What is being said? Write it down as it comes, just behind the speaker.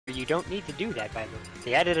you don't need to do that, by the way.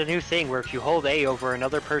 They added a new thing where if you hold A over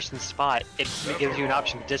another person's spot, it gives you an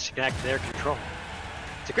option to disconnect their control.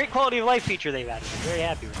 It's a great quality of life feature they've added. I'm very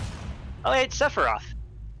happy with it. Oh, hey, it's Sephiroth.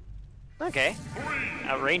 Okay.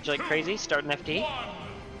 Outrange like crazy, starting FD.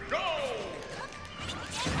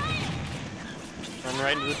 Run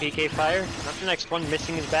right into the PK fire. Not the next one,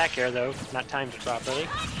 missing his back air though. Not timed properly.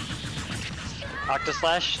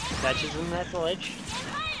 Octoslash catches him at the ledge.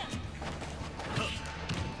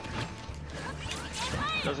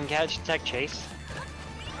 Doesn't catch tech chase.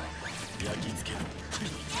 Got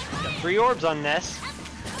 3 orbs on Ness.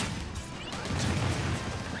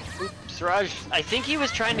 Oops, Siraj, I think he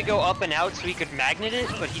was trying to go up and out so he could magnet it,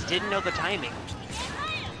 but he didn't know the timing.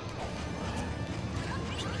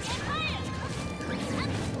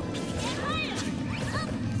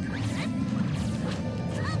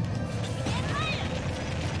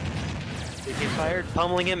 PK fired,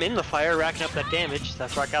 pummeling him in the fire, racking up that damage.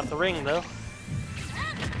 Sephiroth got the ring though.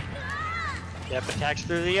 Yep, attacks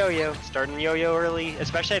through the yo-yo. Starting the yo-yo early,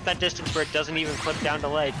 especially at that distance where it doesn't even clip down to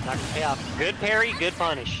ledge. Not gonna pay off. Good parry, good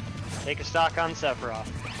punish. Take a stock on Sephiroth.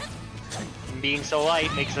 And being so light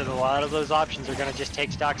makes it a lot of those options are gonna just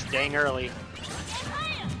take stocks dang early.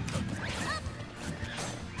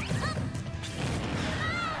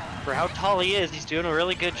 For how tall he is, he's doing a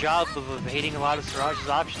really good job of evading a lot of Siraj's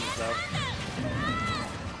options though.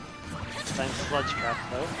 Times the ledge trap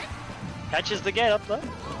though. Catches the get up though.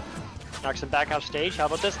 Knocks him back off stage. How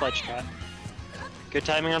about this ledge trap? Good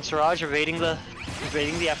timing on Siraj, evading the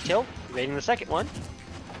F tilt, evading the second one.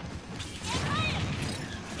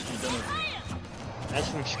 That's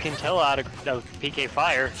some Scintilla out of PK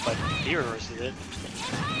fire, but he reverses it.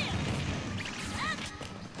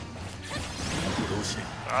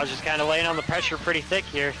 Siraj just kind of laying on the pressure pretty thick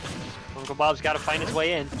here. Unclebob's got to find his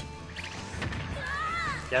way in.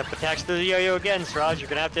 Yep, attacks through the yo-yo again, Siraj. You're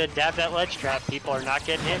gonna have to adapt that ledge trap. People are not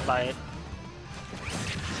getting hit by it.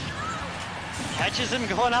 Catches him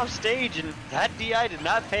going off stage, and that DI did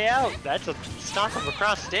not pay out. That's a stock him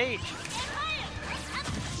across stage.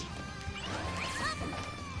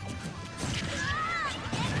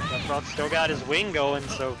 Sephiroth still got his wing going,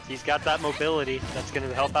 so he's got that mobility. That's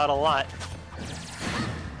gonna help out a lot.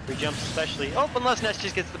 Free jumps especially. Oh, unless Ness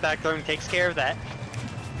just gets the back throw and takes care of that.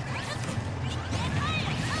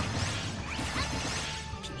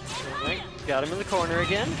 Right, got him in the corner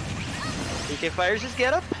again. PK fires his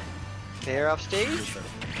get up. Fair off stage.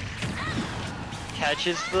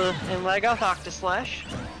 Catches the and leg off Octoslash.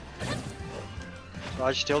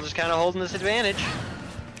 Raj still just kind of holding this advantage.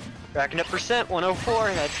 Racking up percent,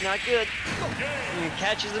 104. That's not good. And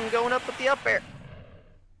catches him going up with the up air.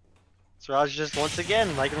 Siraj just once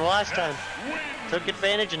again, like in the last time, took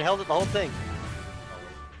advantage and held it the whole thing.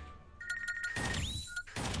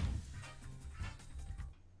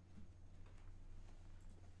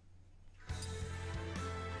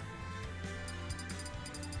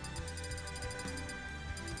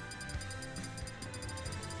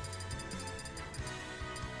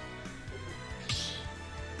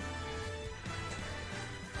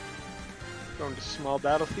 Going to small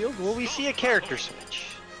battlefield. Will we see a character switch?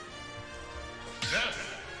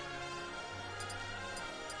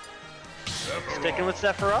 Sticking with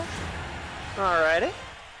Sephiroth? Alrighty.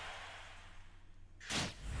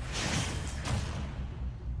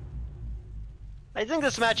 I think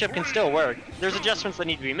this matchup can still work. There's adjustments that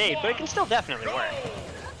need to be made, but it can still definitely work.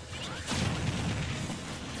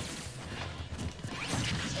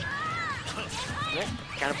 Okay.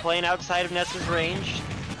 Kind of playing outside of Ness's range.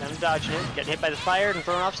 Kind of dodging it, getting hit by the fire and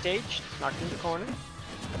thrown off stage. Knocked into the corner.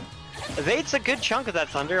 Evades a good chunk of that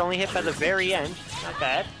thunder, only hit by the very end. Not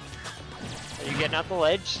bad. Are you getting out the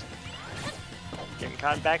ledge? Getting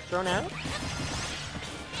caught back, thrown out.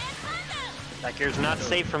 Back air's not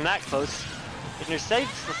safe from that close.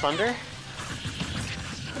 Intercepts the thunder.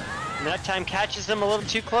 And that time catches him a little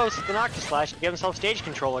too close with the Octoslash to give himself stage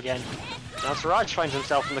control again. Now Siraj finds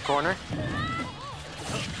himself in the corner.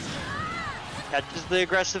 Catches the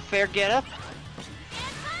aggressive fair get up.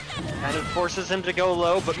 Kind of forces him to go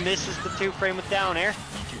low, but misses the 2-frame with down air.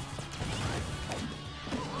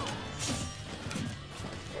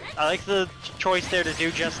 I like the choice there to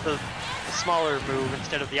do just the smaller move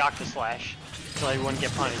instead of the Octoslash, so he wouldn't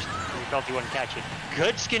get punished. He felt he wouldn't catch it.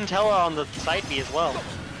 Good Scintilla on the side B as well.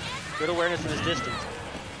 Good awareness of his distance.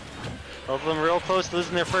 Both of them real close to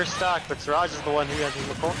losing their first stock, but Siraj is the one who has in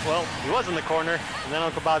the corner. Well, he was in the corner, and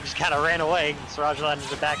then Unclebob just kind of ran away, and Siraj landed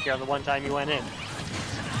the back here on the one time he went in.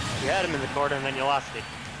 You had him in the corner, and then you lost it.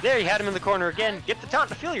 There, you had him in the corner again. Get the taunt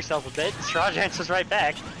to feel yourself a bit. Siraj answers right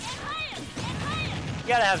back. You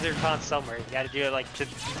gotta have their taunt somewhere. You gotta do it like to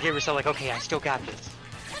give yourself like, okay, I still got this.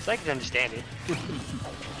 So I can understand it.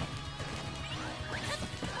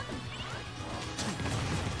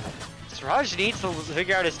 Siraj needs to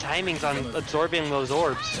figure out his timings on absorbing those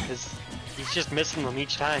orbs, because he's just missing them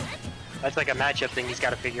each time. That's like a matchup thing he's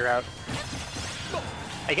got to figure out.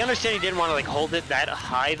 I can understand he didn't want to like hold it that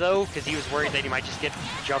high though, because he was worried that he might just get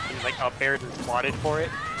jumped and like up air and swatted for it.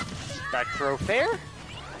 Back throw fair.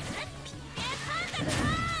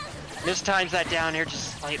 Mistimes that down air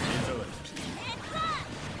just slightly.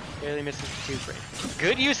 Barely misses the 2-frame.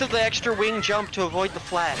 Good use of the extra wing jump to avoid the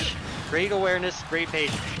flash. Great awareness, great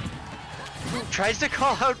patience. Tries to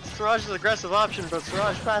call out Siraj's aggressive option, but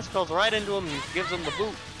Siraj fast falls right into him and gives him the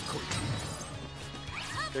boot.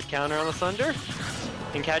 Good counter on the Thunder.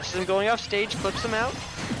 And catches him going off stage, clips him out.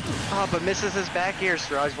 Oh, but misses his back air.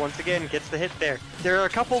 Siraj once again gets the hit there. There are a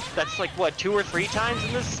couple, that's like what, 2 or 3 times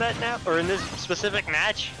in this set now, or in this specific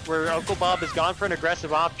match, where Unclebob has gone for an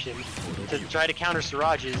aggressive option to try to counter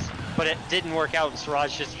Siraj's, but it didn't work out and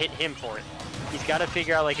Siraj just hit him for it. He's got to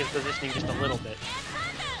figure out like his positioning just a little bit.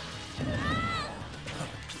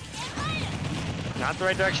 Not the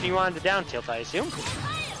right direction he wanted to down tilt, I assume.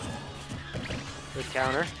 Good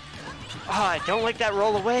counter. Oh, I don't like that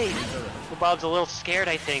roll away. Bob's a little scared,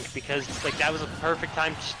 I think, because like that was a perfect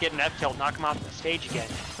time to just get an F tilt, knock him off the stage again.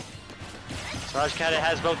 Siraj kind of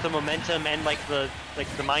has both the momentum and like the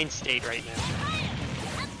mind state right now.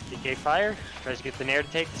 PK fire, tries to get the Nair to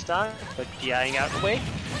take the stock, but DIing out the way.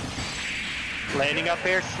 Landing up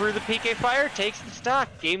air through the PK fire, takes the stock.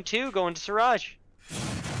 Game 2 going to Siraj.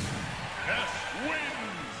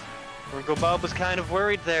 Unclebob was kind of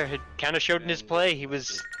worried there. It kind of showed in his play. He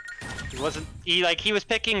was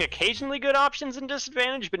picking occasionally good options in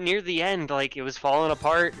disadvantage, but near the end, like it was falling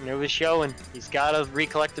apart and it was showing. He's got to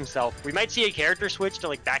recollect himself. We might see a character switch to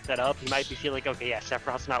like back that up. He might be feeling like, okay, yeah,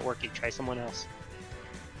 Sephiroth's not working. Try someone else.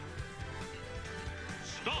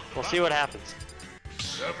 We'll see what happens.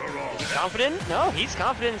 Is he confident? No, he's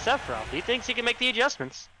confident in Sephiroth. He thinks he can make the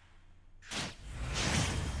adjustments.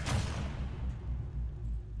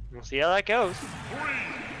 We'll see how that goes. 3,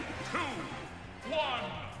 2, 1,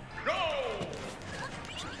 go!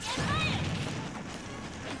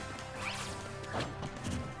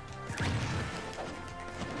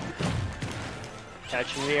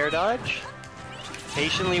 Catching the air dodge.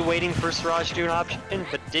 Patiently waiting for Siraj to do an option,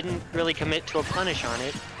 but didn't really commit to a punish on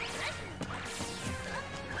it.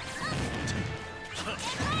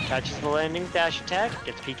 Catches the landing dash attack,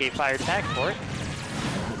 gets PK fired back for it.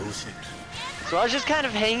 Siraj is kind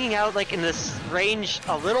of hanging out like in this range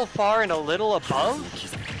a little far and a little above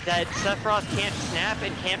that Sephiroth can't snap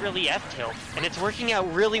and can't really F-tilt. And it's working out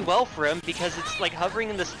really well for him because it's like hovering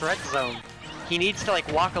in this threat zone. He needs to like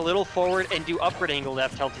walk a little forward and do upward angled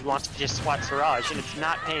F-tilt if he wants to just swat Siraj, and it's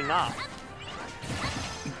not paying off.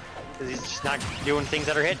 Because he's just not doing things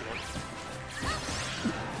that are hitting him.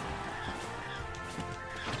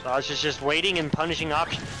 Siraj is just waiting and punishing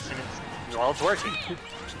options, and it's working.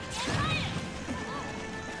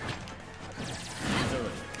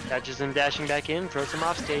 Catches him dashing back in, throws him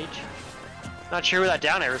off stage. Not sure where that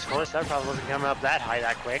down air is for. That probably wasn't coming up that high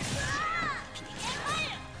that quick.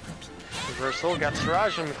 Reversal, got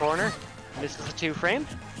Siraj in the corner. Misses the 2-frame.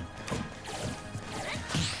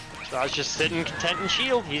 Siraj just sitting content and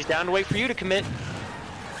shield. He's down to wait for you to commit.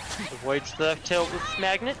 Avoids the tilt with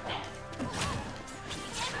Magnet.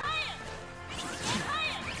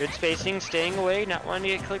 Good spacing, staying away, not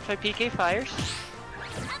wanting to get clipped by PK fires.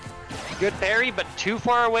 Good parry, but too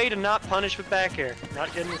far away to not punish with back air.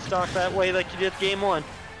 Not getting the stock that way like you did game 1.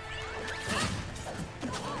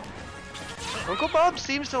 Unclebob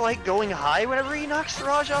seems to like going high whenever he knocks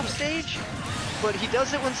Siraj off stage, but he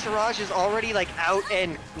does it when Siraj is already like out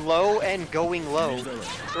and low and going low.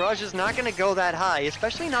 Siraj is not going to go that high,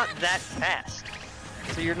 especially not that fast.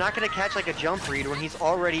 So you're not going to catch like a jump read when he's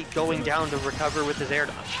already going down to recover with his air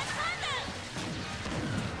dodge.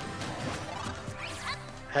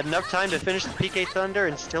 Had enough time to finish the PK Thunder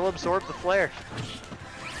and still absorb the flare.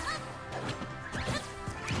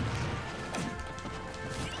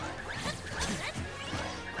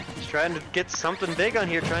 He's trying to get something big on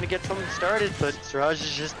here, trying to get something started, but Siraj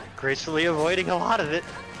is just gracefully avoiding a lot of it.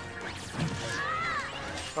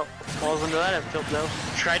 Oh, falls into that F-tilt though.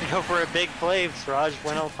 Tried to go for a big play. Siraj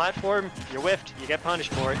went on the platform, you whiffed, you get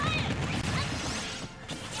punished for it.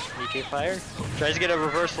 PK fire. Tries to get a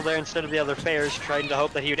reversal there instead of the other fairs, trying to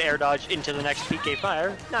hope that he would air dodge into the next PK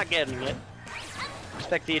fire. Not getting it.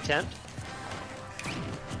 Respect the attempt.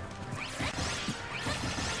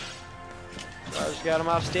 Siraj got him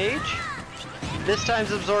off stage. This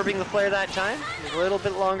time's absorbing the flare that time. A little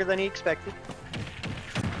bit longer than he expected.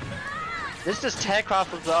 This does tech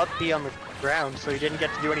off of the up B on the ground, so he didn't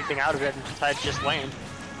get to do anything out of it and decided to just land.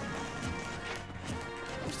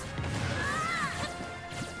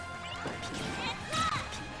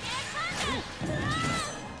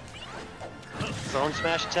 Zone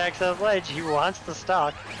smash attacks out of ledge. He wants the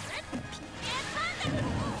stock.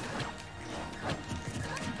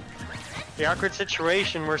 The awkward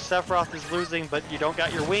situation where Sephiroth is losing, but you don't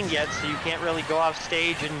got your wing yet, so you can't really go off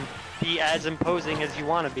stage and be as imposing as you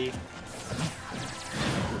want to be.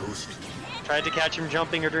 Tried to catch him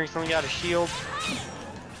jumping or doing something out of shield.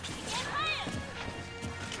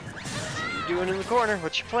 What you doing in the corner?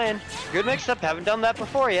 What's your plan? Good mix-up. Haven't done that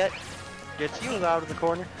before yet. Gets you out of the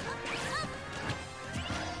corner.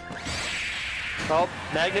 Oh,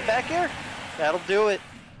 magnet back air. That'll do it.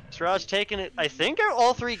 Siraj taking it. I think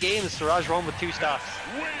all 3 games Siraj won with 2 stocks.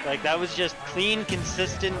 Like, that was just clean,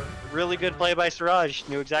 consistent, really good play by Siraj.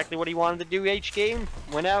 Knew exactly what he wanted to do each game.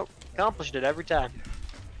 Went out, accomplished it every time.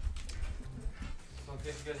 So in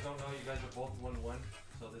case you guys don't know, you guys are both 1-1.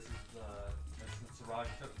 So this is since Siraj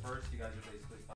took first, you guys are basically